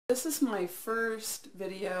This is my first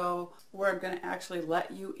video where I'm going to actually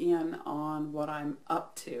let you in on what I'm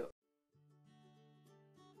up to.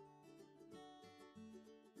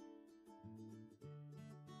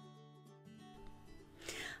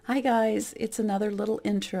 Hi guys, it's another little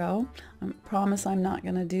intro. I promise I'm not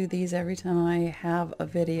going to do these every time I have a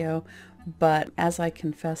video, but as I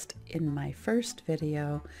confessed in my first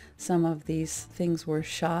video, some of these things were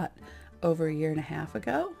shot over a year and a half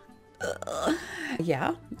ago.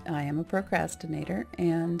 Yeah, I am a procrastinator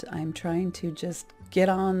and I'm trying to just get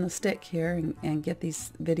on the stick here and get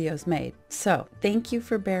these videos made. So thank you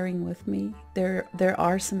for bearing with me. There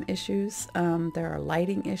are some issues. There are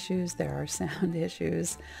lighting issues. There are sound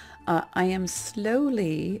issues. I am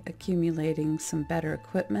slowly accumulating some better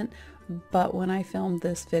equipment, but when I filmed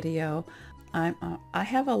this video, I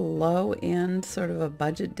have a low-end sort of a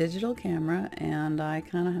budget digital camera, and I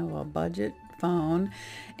kind of have a budget phone,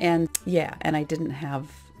 and yeah, and I didn't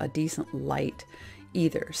have a decent light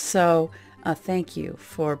either. So thank you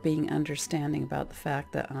for being understanding about the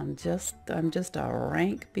fact that I'm just a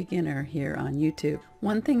rank beginner here on YouTube.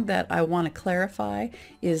 One thing that I want to clarify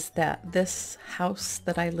is that this house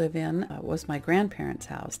that I live in was my grandparents'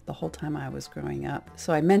 house the whole time I was growing up.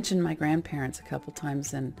 So I mentioned my grandparents a couple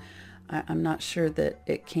times, and I'm not sure that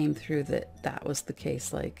it came through that was the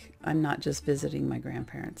case. Like, I'm not just visiting my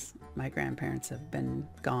grandparents. My grandparents have been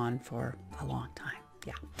gone for a long time.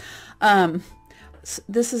 Yeah. So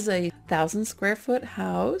this is a 1,000 square foot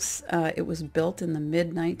house. It was built in the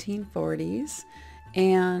mid 1940s,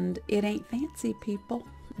 and it ain't fancy, people.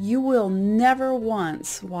 You will never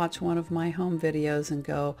once watch one of my home videos and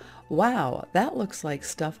go, wow, that looks like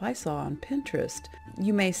stuff I saw on Pinterest.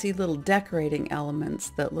 You may see little decorating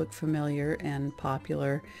elements that look familiar and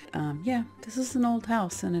popular. Yeah, this is an old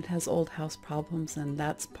house and it has old house problems, and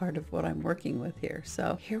that's part of what I'm working with here.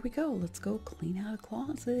 So here we go. Let's go clean out a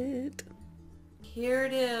closet. Here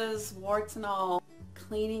it is, warts and all,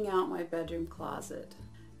 cleaning out my bedroom closet.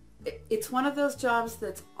 It's one of those jobs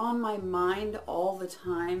that's on my mind all the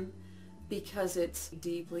time because it's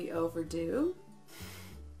deeply overdue.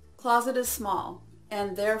 Closet is small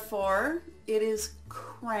and therefore it is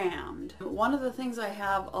crammed. One of the things I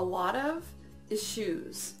have a lot of is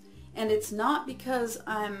shoes, and it's not because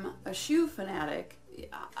I'm a shoe fanatic.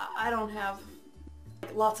 I don't have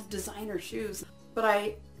lots of designer shoes, but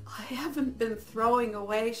I haven't been throwing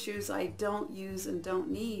away shoes I don't use and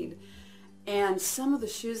don't need. And some of the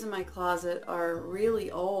shoes in my closet are really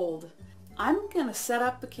old. I'm going to set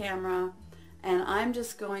up the camera and I'm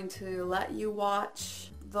just going to let you watch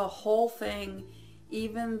the whole thing,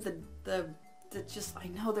 even the just, I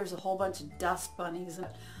know there's a whole bunch of dust bunnies. I'm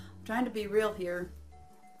trying to be real here.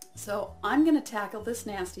 So I'm going to tackle this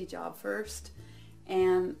nasty job first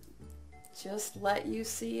and just let you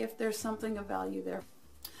see if there's something of value there.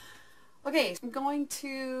 Okay, I'm going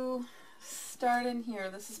to start in here.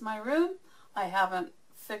 This is my room. I haven't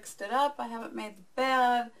fixed it up. I haven't made the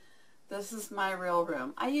bed. This is my real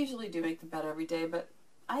room. I usually do make the bed every day, but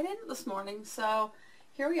I didn't this morning. So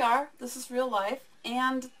here we are. This is real life.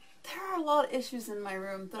 And there are a lot of issues in my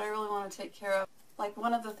room that I really want to take care of. Like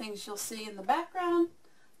one of the things you'll see in the background,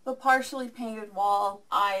 the partially painted wall.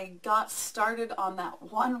 I got started on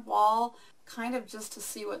that one wall kind of just to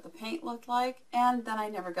see what the paint looked like, and then I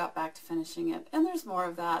never got back to finishing it. And there's more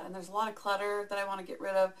of that, and there's a lot of clutter that I want to get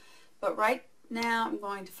rid of. But right now I'm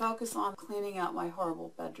going to focus on cleaning out my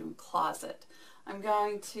horrible bedroom closet. I'm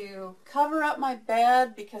going to cover up my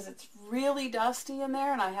bed because it's really dusty in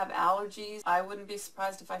there and I have allergies. I wouldn't be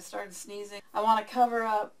surprised if I started sneezing. I want to cover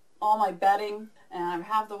up all my bedding and I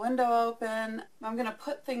have the window open. I'm going to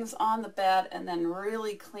put things on the bed and then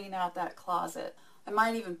really clean out that closet. I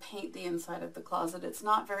might even paint the inside of the closet. It's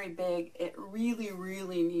not very big. It really,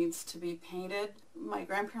 really needs to be painted. My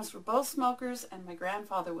grandparents were both smokers and my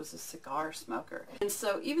grandfather was a cigar smoker. And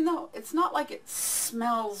so even though it's not like it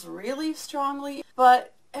smells really strongly,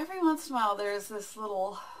 but every once in a while there's this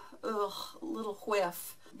little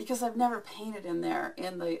whiff because I've never painted in there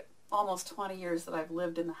in the almost 20 years that I've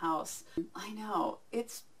lived in the house. I know,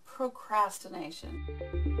 it's procrastination.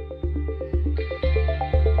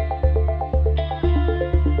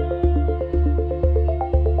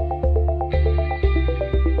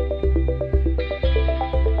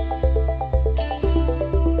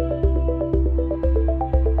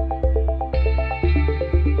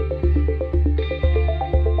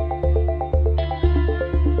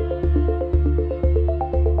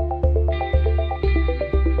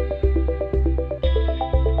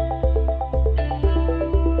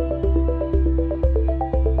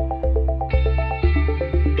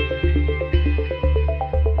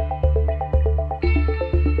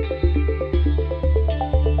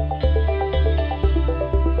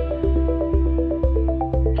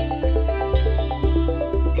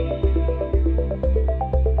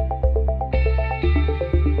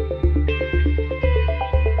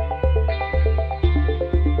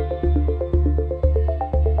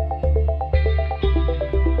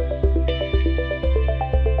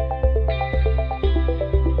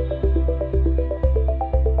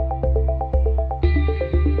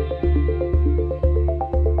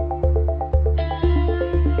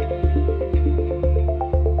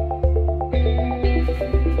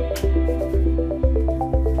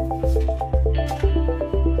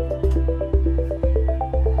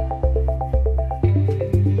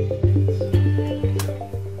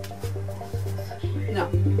 No.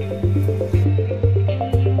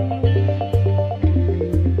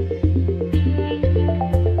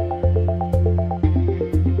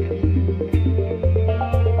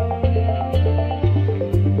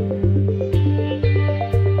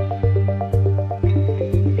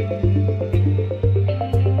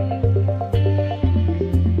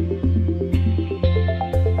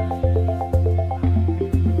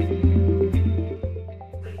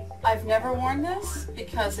 I've never worn this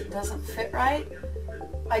because it doesn't fit right.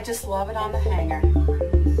 I just love it on the hanger.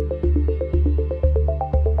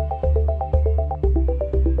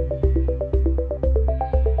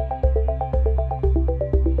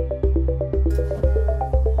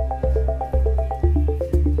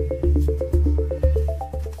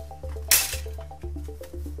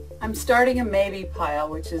 I'm starting a maybe pile,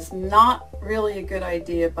 which is not really a good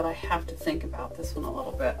idea, but I have to think about this one a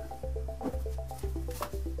little bit.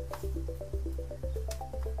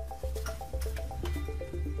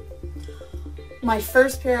 My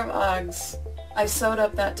first pair of Uggs, I sewed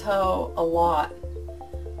up that toe a lot.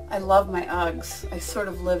 I love my Uggs. I sort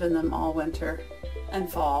of live in them all winter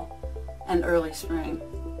and fall and early spring.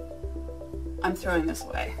 I'm throwing this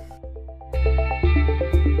away.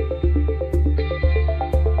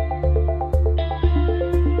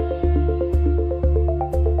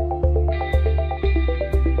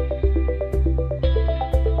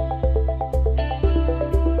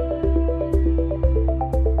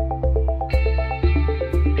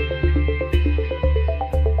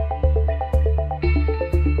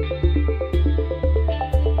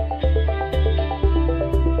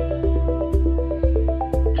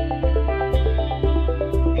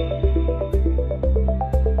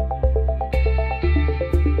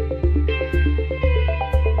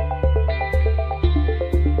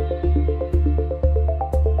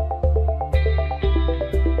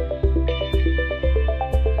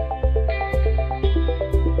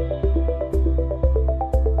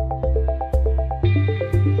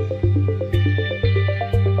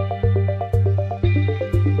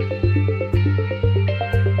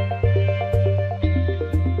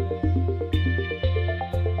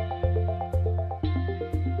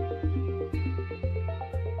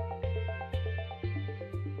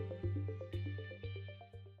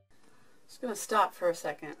 Just going to stop for a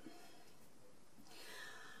second.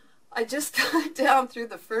 I just got down through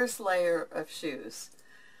the first layer of shoes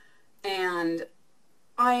and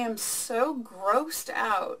I am so grossed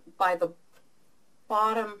out by the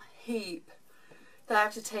bottom heap that I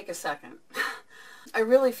have to take a second. I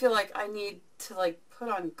really feel like I need to put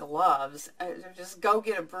on gloves or just go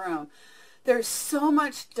get a broom. There's so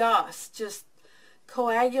much dust, just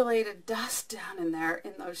coagulated dust down in there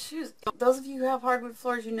in those shoes. Those of you who have hardwood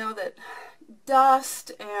floors, you know that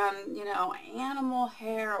dust and, animal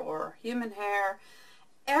hair or human hair,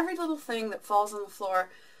 every little thing that falls on the floor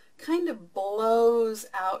kind of blows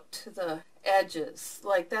out to the edges.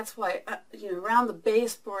 That's why, around the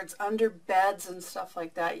baseboards, under beds and stuff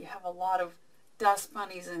like that, you have a lot of dust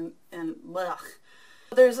bunnies and blech.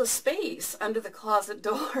 There's a space under the closet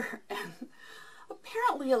door and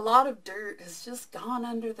apparently a lot of dirt has just gone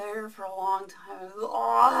under there for a long time.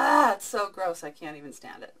 Oh, it's so gross. I can't even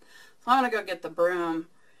stand it. So I'm going to go get the broom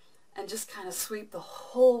and just kind of sweep the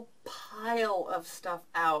whole pile of stuff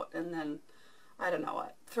out and then, I don't know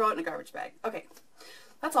what, throw it in a garbage bag. Okay,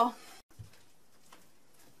 that's all.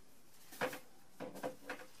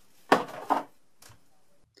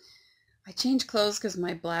 I changed clothes because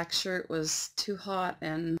my black shirt was too hot,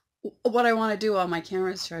 and what I want to do while my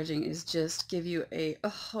camera is charging is just give you a,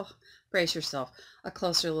 brace yourself, a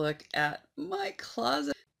closer look at my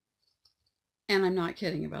closet. And I'm not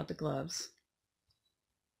kidding about the gloves.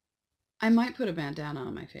 I might put a bandana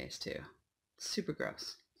on my face too. Super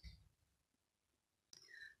gross.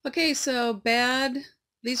 Okay, so bad.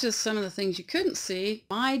 These are some of the things you couldn't see.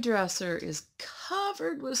 My dresser is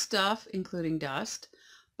covered with stuff, including dust.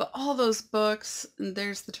 But all those books, and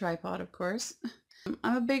there's the tripod, of course.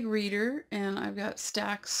 I'm a big reader, and I've got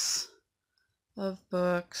stacks of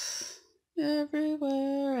books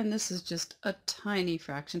everywhere, and this is just a tiny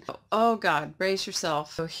fraction. Oh God, brace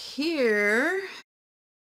yourself. So here,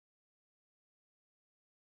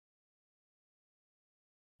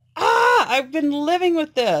 I've been living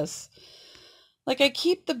with this. I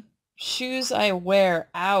keep the shoes I wear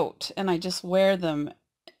out, and I just wear them,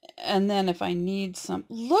 and then if I need some,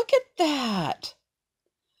 look at that.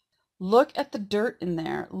 Look at the dirt in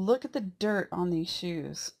there. Look at the dirt on these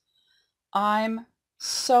shoes. I'm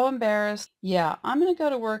so embarrassed. Yeah, I'm going to go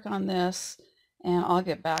to work on this and I'll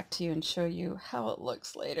get back to you and show you how it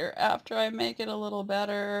looks later after I make it a little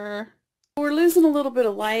better. We're losing a little bit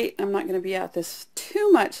of light. I'm not going to be at this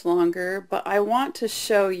too much longer, but I want to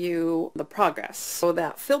show you the progress. So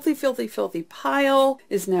that filthy, filthy, filthy pile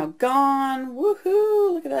is now gone.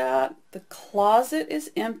 Woohoo! Look at that. The closet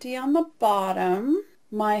is empty on the bottom.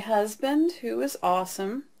 My husband, who is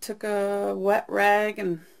awesome, took a wet rag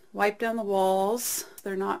and wiped down the walls.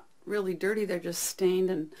 They're not really dirty. They're just stained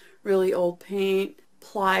and really old paint.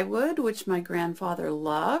 Plywood, which my grandfather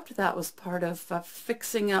loved. That was part of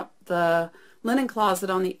fixing up the linen closet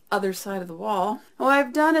on the other side of the wall. And what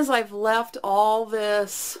I've done is I've left all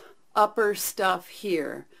this upper stuff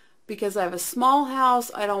here. Because I have a small house,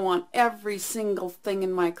 I don't want every single thing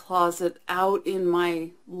in my closet out in my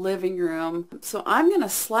living room. So I'm going to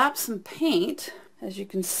slap some paint. As you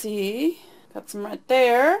can see, got some right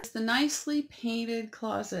there. It's the nicely painted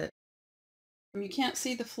closet. You can't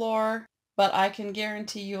see the floor, but I can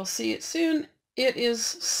guarantee you'll see it soon. It is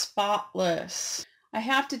spotless. I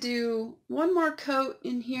have to do one more coat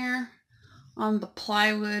in here on the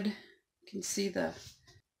plywood. You can see the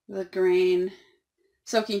grain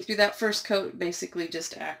soaking through. That first coat basically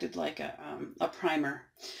just acted like a primer.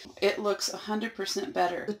 It looks 100%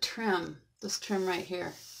 better. The trim, this trim right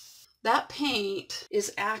here, that paint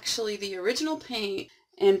is actually the original paint,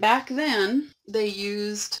 and back then they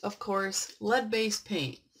used, of course, lead-based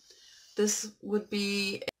paint. This would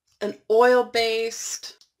be an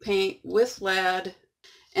oil-based paint with lead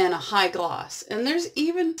and a high gloss. And there's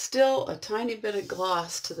even still a tiny bit of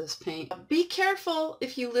gloss to this paint. Be careful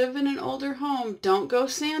if you live in an older home. Don't go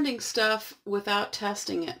sanding stuff without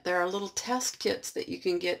testing it. There are little test kits that you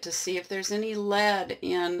can get to see if there's any lead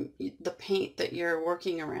in the paint that you're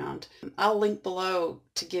working around. I'll link below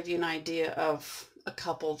to give you an idea of a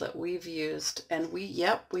couple that we've used. And we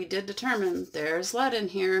did determine there's lead in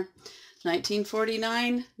here.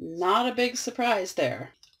 1949, not a big surprise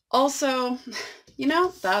there. Also, you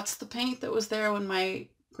know, that's the paint that was there when my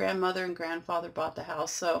grandmother and grandfather bought the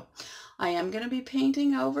house, so I am going to be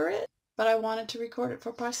painting over it, but I wanted to record it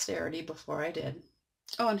for posterity before I did.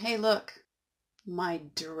 Oh, and hey, look, my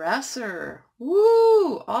dresser.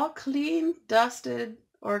 Woo! All clean, dusted,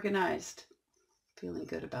 organized. Feeling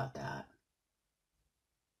good about that.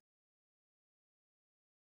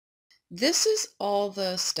 This is all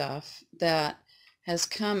the stuff that has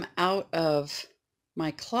come out of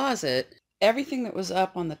my closet. Everything that was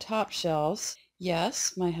up on the top shelves.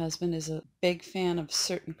 Yes, my husband is a big fan of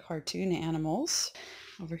certain cartoon animals.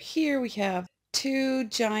 Over here we have two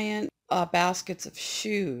giant baskets of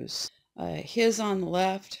shoes. His on the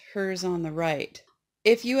left, hers on the right.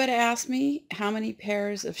 If you had asked me how many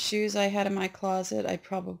pairs of shoes I had in my closet, I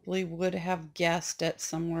probably would have guessed at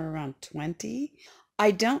somewhere around 20. I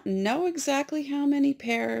don't know exactly how many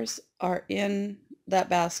pairs are in that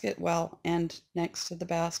basket, well, and next to the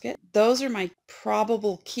basket. Those are my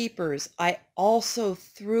probable keepers. I also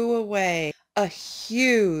threw away a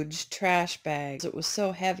huge trash bag. It was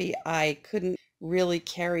so heavy I couldn't really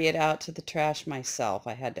carry it out to the trash myself.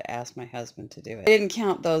 I had to ask my husband to do it. I didn't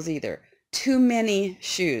count those either. Too many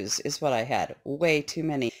shoes is what I had. Way too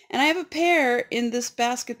many. And I have a pair in this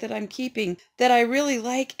basket that I'm keeping that I really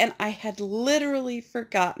like, and I had literally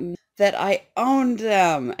forgotten that I owned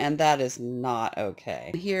them, and that is not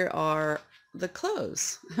okay. Here are the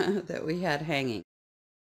clothes that we had hanging.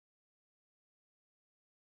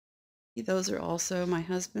 Those are also my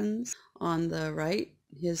husband's on the right,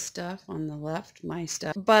 his stuff on the left, my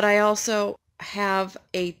stuff. But I also have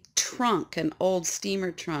a trunk, an old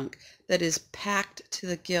steamer trunk that is packed to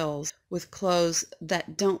the gills with clothes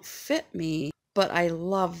that don't fit me, but I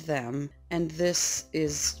love them, and this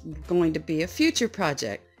is going to be a future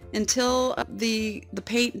project. Until the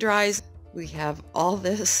paint dries, we have all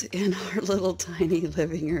this in our little tiny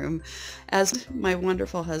living room. As my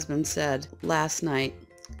wonderful husband said last night,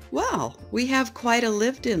 wow, we have quite a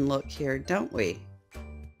lived-in look here, don't we?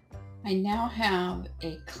 I now have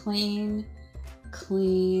a clean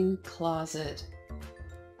closet.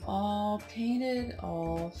 All painted,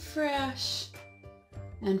 all fresh,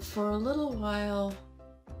 and for a little while,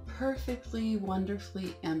 perfectly,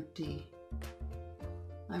 wonderfully empty.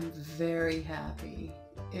 I'm very happy.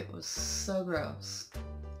 It was so gross.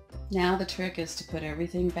 Now the trick is to put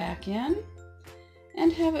everything back in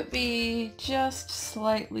and have it be just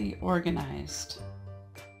slightly organized.